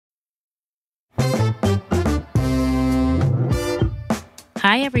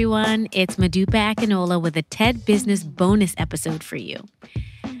Hi, everyone. It's Madupa Akinola with a TED Business bonus episode for you.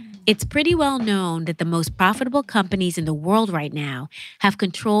 It's pretty well known that the most profitable companies in the world right now have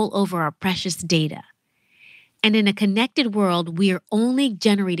control over our precious data. And in a connected world, we are only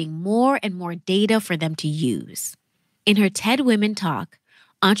generating more and more data for them to use. In her TED Women Talk,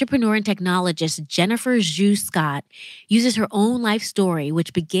 entrepreneur and technologist Jennifer Zhu Scott uses her own life story,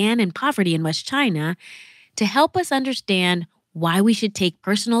 which began in poverty in West China, to help us understand why we should take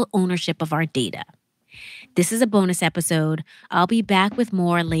personal ownership of our data. This is a bonus episode. I'll be back with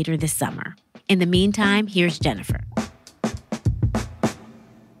more later this summer. In the meantime, here's Jennifer.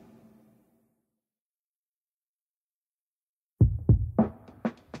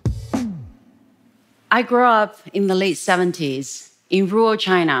 I grew up in the late 70s in rural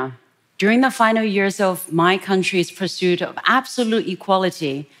China during the final years of my country's pursuit of absolute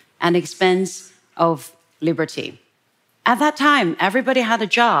equality and expense of liberty. At that time, everybody had a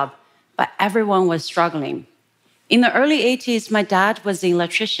job, but everyone was struggling. In the early 80s, my dad was an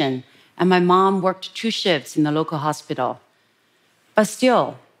electrician, and my mom worked 2 shifts in the local hospital. But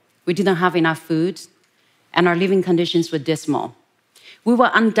still, we didn't have enough food, and our living conditions were dismal. We were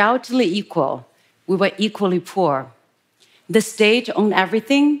undoubtedly equal. We were equally poor. The state owned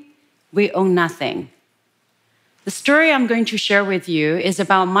everything. We owned nothing. The story I'm going to share with you is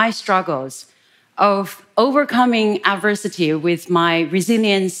about my struggles of overcoming adversity with my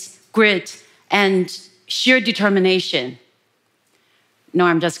resilience, grit, and sheer determination. No,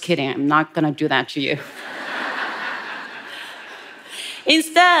 I'm just kidding. I'm not going to do that to you.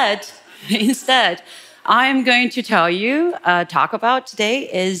 Instead, I'm going to tell you, talk about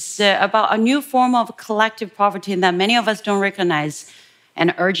today is about a new form of collective poverty that many of us don't recognize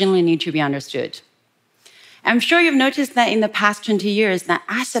and urgently need to be understood. I'm sure you've noticed that in the past 20 years, that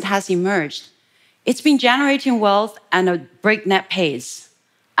asset has emerged. It's been generating wealth at a breakneck pace.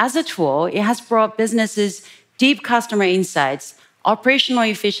 As a tool, it has brought businesses deep customer insights, operational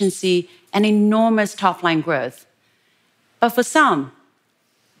efficiency, and enormous top-line growth. But for some,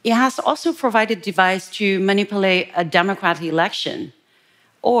 it has also provided a device to manipulate a democratic election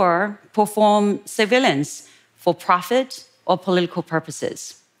or perform surveillance for profit or political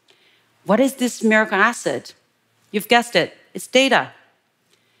purposes. What is this miracle asset? You've guessed it, it's data.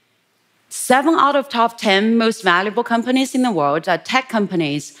 7 out of top 10 most valuable companies in the world are tech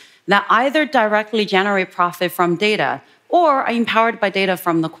companies that either directly generate profit from data or are empowered by data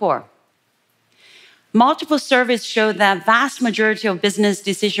from the core. Multiple surveys show that vast majority of business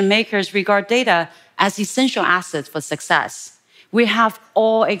decision makers regard data as essential assets for success. We have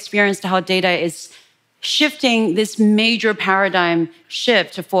all experienced how data is shifting this major paradigm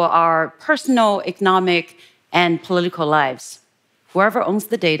shift for our personal, economic, and political lives. Whoever owns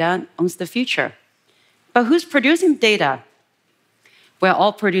the data owns the future. But who's producing data? We're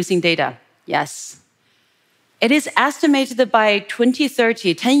all producing data, yes. It is estimated that by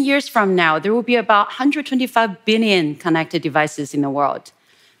 2030, 10 years from now, there will be about 125 billion connected devices in the world.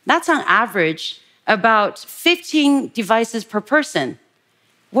 That's on average about 15 devices per person.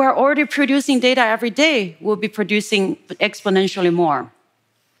 We're already producing data every day. We'll be producing exponentially more.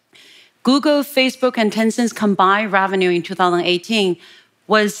 Google, Facebook, and Tencent's combined revenue in 2018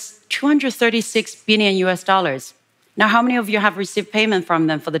 was $236 billion US dollars. Now, how many of you have received payment from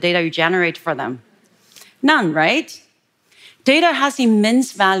them for the data you generate for them? None, right? Data has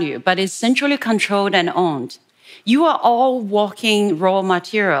immense value, but is centrally controlled and owned. You are all walking raw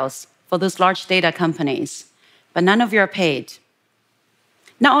materials for those large data companies, but none of you are paid.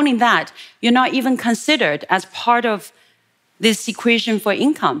 Not only that, you're not even considered as part of this equation for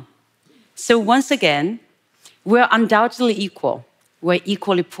income. So once again, we're undoubtedly equal. We're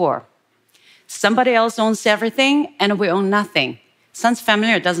equally poor. Somebody else owns everything, and we own nothing. Sounds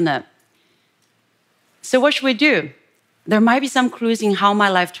familiar, doesn't it? So what should we do? There might be some clues in how my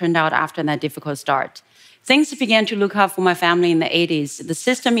life turned out after that difficult start. Things began to look up for my family in the 80s. The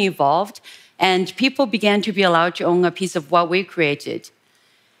system evolved, and people began to be allowed to own a piece of what we created.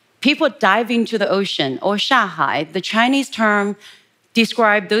 People dive into the ocean, or 下海, the Chinese term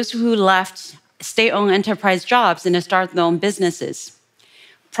describe those who left state-owned enterprise jobs and started their own businesses.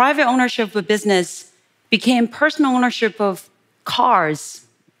 Private ownership of business became personal ownership of cars,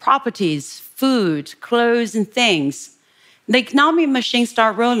 properties, food, clothes, and things. The economic machine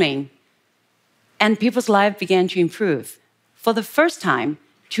started rolling, and people's lives began to improve. For the first time,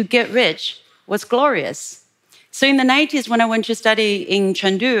 to get rich was glorious. So in the 90s, when I went to study in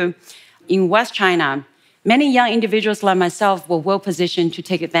Chengdu, in West China, many young individuals like myself were well-positioned to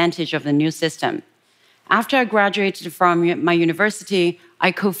take advantage of the new system. After I graduated from my university,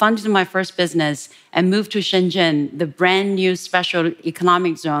 I co-founded my first business and moved to Shenzhen, the brand new special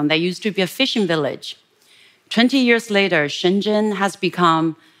economic zone that used to be a fishing village. 20 years later, Shenzhen has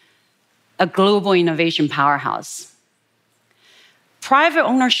become a global innovation powerhouse. Private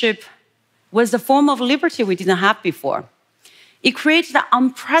ownership was a form of liberty we didn't have before. It created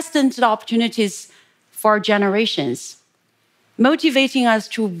unprecedented opportunities for generations, motivating us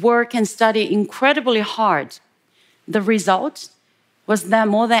to work and study incredibly hard. The result was that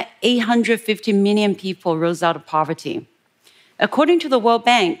more than 850 million people rose out of poverty. According to the World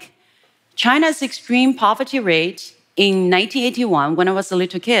Bank, China's extreme poverty rate in 1981, when I was a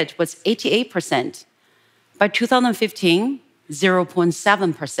little kid, was 88%. By 2015,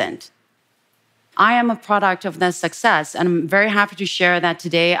 0.7%. I am a product of that success, and I'm very happy to share that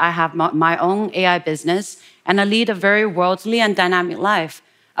today I have my own AI business and I lead a very worldly and dynamic life,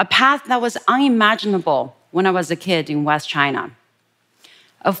 a path that was unimaginable when I was a kid in West China.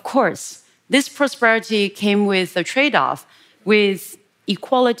 Of course, this prosperity came with a trade-off with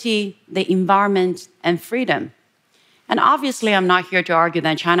equality, the environment, and freedom. And obviously, I'm not here to argue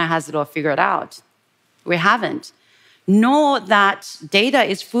that China has it all figured out. We haven't. Nor that data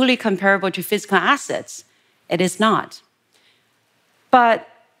is fully comparable to physical assets. It is not. But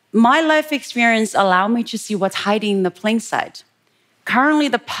my life experience allowed me to see what's hiding in the plain sight. Currently,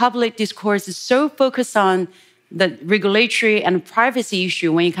 the public discourse is so focused on the regulatory and privacy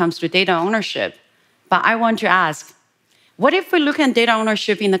issue when it comes to data ownership. But I want to ask, what if we look at data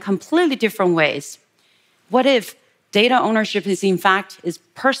ownership in a completely different ways? What if data ownership is, in fact, is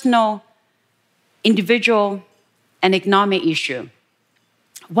personal, individual, and economic issue?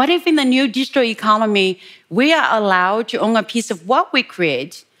 What if in the new digital economy, we are allowed to own a piece of what we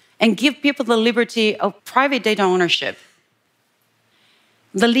create and give people the liberty of private data ownership?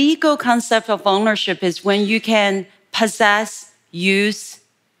 The legal concept of ownership is when you can possess, use,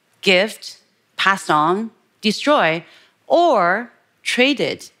 gift, pass on, destroy, or trade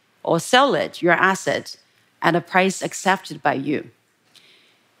it or sell it, your asset, at a price accepted by you.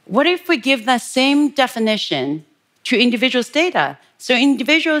 What if we give that same definition to individuals' data? So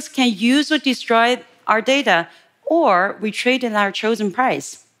individuals can use or destroy our data, or we trade it at our chosen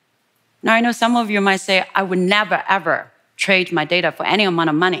price. Now, I know some of you might say, I would never, ever trade my data for any amount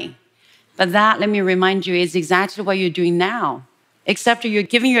of money. But that, let me remind you, is exactly what you're doing now, except you're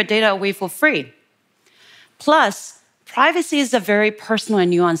giving your data away for free. Plus, privacy is a very personal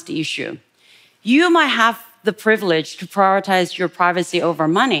and nuanced issue. You might have the privilege to prioritize your privacy over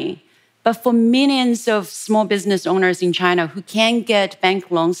money, but for millions of small business owners in China who can't get bank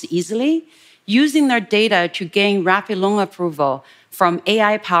loans easily, using their data to gain rapid loan approval from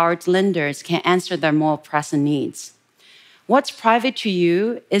AI-powered lenders can answer their more pressing needs. What's private to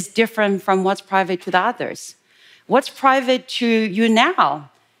you is different from what's private to the others. What's private to you now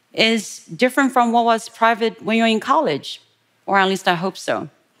is different from what was private when you're in college, or at least I hope so.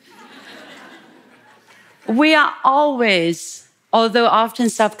 We are always, although often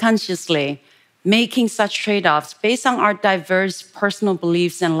subconsciously, making such trade-offs based on our diverse personal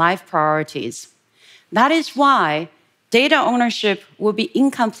beliefs and life priorities. That is why data ownership will be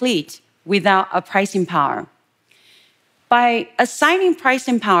incomplete without a pricing power. By assigning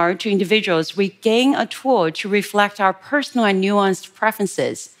pricing power to individuals, we gain a tool to reflect our personal and nuanced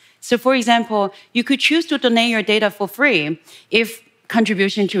preferences. So, for example, you could choose to donate your data for free if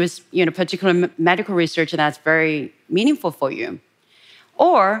contribution to a particular medical research that's very meaningful for you.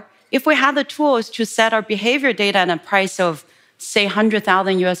 Or if we have the tools to set our behavior data at a price of, say,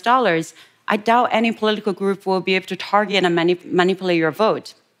 $100,000 US, I doubt any political group will be able to target and manipulate your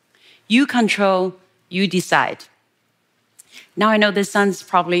vote. You control, you decide. Now, I know this sounds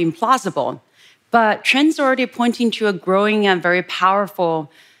probably implausible, but trends are already pointing to a growing and very powerful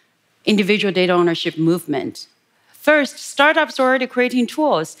individual data ownership movement. First, startups are already creating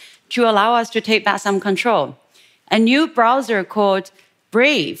tools to allow us to take back some control. A new browser called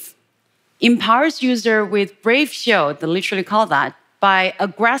Brave empowers users with Brave Shield, they literally call that, by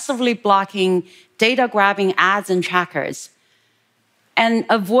aggressively blocking data-grabbing ads and trackers and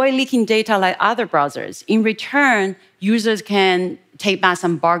avoid leaking data like other browsers. In return, users can take back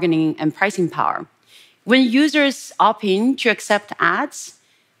some bargaining and pricing power. When users opt in to accept ads,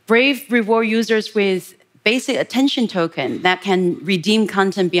 Brave reward users with basic attention token that can redeem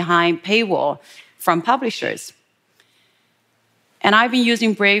content behind paywall from publishers. And I've been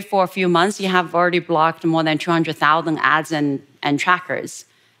using Brave for a few months. You have already blocked more than 200,000 ads and trackers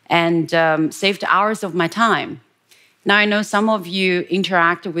and saved hours of my time. Now, I know some of you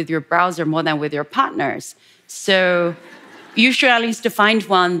interact with your browser more than with your partners. So you should at least find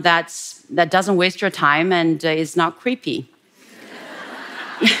one that doesn't waste your time and is not creepy.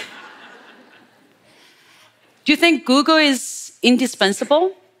 Do you think Google is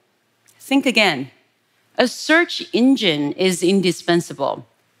indispensable? Think again. A search engine is indispensable.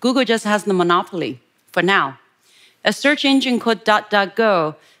 Google just has the monopoly for now. A search engine called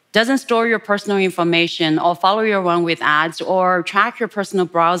DuckDuckGo doesn't store your personal information or follow you around with ads or track your personal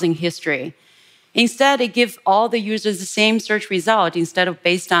browsing history. Instead, it gives all the users the same search result instead of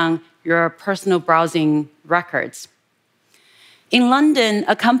based on your personal browsing records. In London,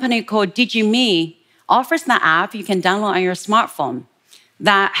 a company called DigiMe offers an app you can download on your smartphone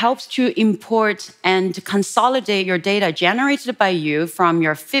that helps to import and consolidate your data generated by you from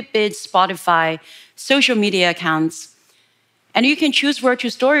your Fitbit, Spotify, social media accounts. And you can choose where to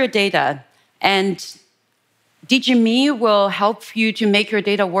store your data. And DigiMe will help you to make your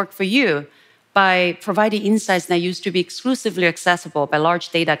data work for you by providing insights that used to be exclusively accessible by large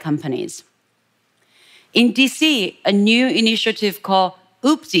data companies. In DC, a new initiative called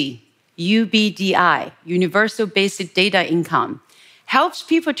UBDI, UBDI, Universal Basic Data Income, helps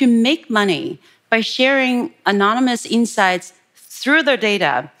people to make money by sharing anonymous insights through their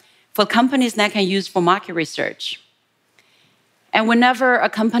data for companies that can use for market research. And whenever a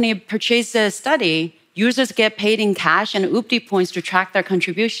company purchases a study, users get paid in cash and UBDI points to track their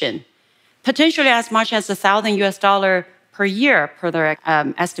contribution, potentially as much as $1,000 per year per their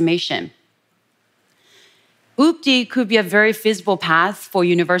estimation. UBDI could be a very feasible path for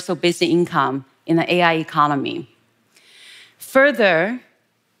universal basic income in the AI economy. Further,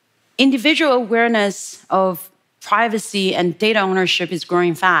 individual awareness of privacy and data ownership is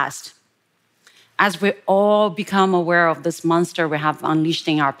growing fast as we all become aware of this monster we have unleashed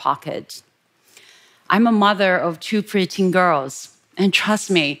in our pocket. I'm a mother of 2 preteen girls, and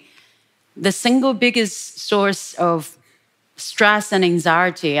trust me, the single biggest source of stress and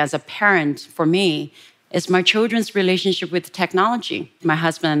anxiety as a parent for me is my children's relationship with technology. My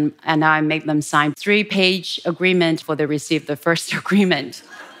husband and I make them sign 3-page agreement before they receive the first agreement.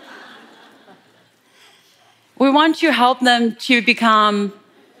 We want to help them to become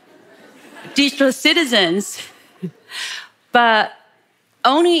digital citizens, but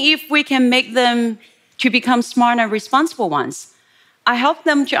only if we can make them to become smart and responsible ones. I help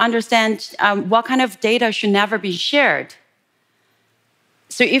them to understand what kind of data should never be shared.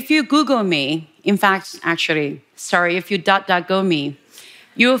 So if you Google me, in fact, actually, sorry, if you DuckDuckGo me,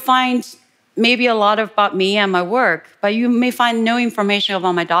 you will find maybe a lot about me and my work, but you may find no information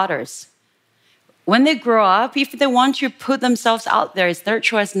about my daughters. When they grow up, if they want to put themselves out there, it's their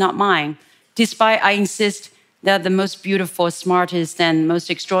choice, not mine, despite I insist they're the most beautiful, smartest, and most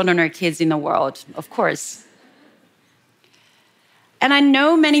extraordinary kids in the world, of course. And I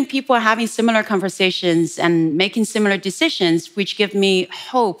know many people are having similar conversations and making similar decisions, which give me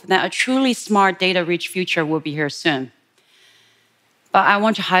hope that a truly smart, data-rich future will be here soon. But I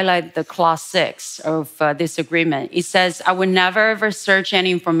want to highlight the clause 6 of this agreement. It says, I will never ever search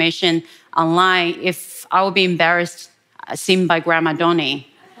any information online if I will be embarrassed seen by Grandma Donnie.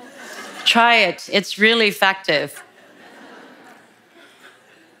 Try it, it's really effective.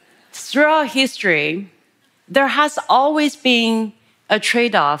 Throughout history, there has always been a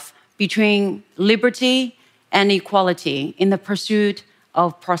trade-off between liberty and equality in the pursuit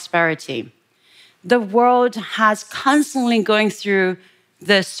of prosperity. The world has constantly going through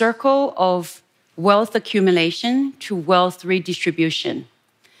the circle of wealth accumulation to wealth redistribution.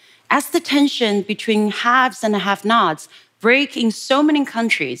 As the tension between haves and have-nots break in so many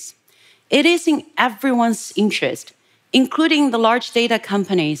countries, it is in everyone's interest, including the large data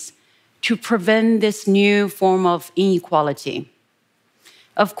companies, to prevent this new form of inequality.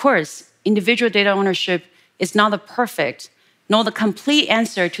 Of course, individual data ownership is not the perfect nor the complete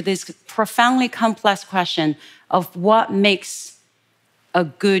answer to this profoundly complex question of what makes a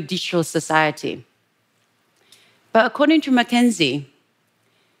good digital society. But according to McKinsey,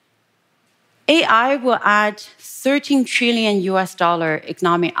 AI will add $13 trillion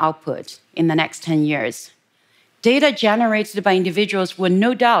economic output in the next 10 years. Data generated by individuals will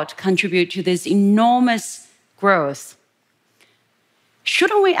no doubt contribute to this enormous growth.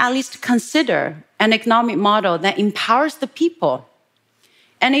 Shouldn't we at least consider an economic model that empowers the people?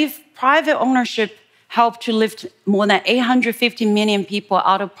 And if private ownership helped to lift more than 850 million people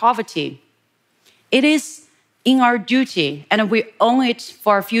out of poverty, it is in our duty, and we owe it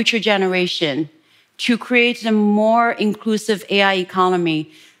for our future generation, to create a more inclusive AI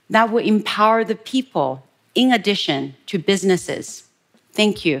economy that will empower the people in addition to businesses.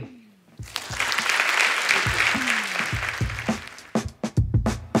 Thank you.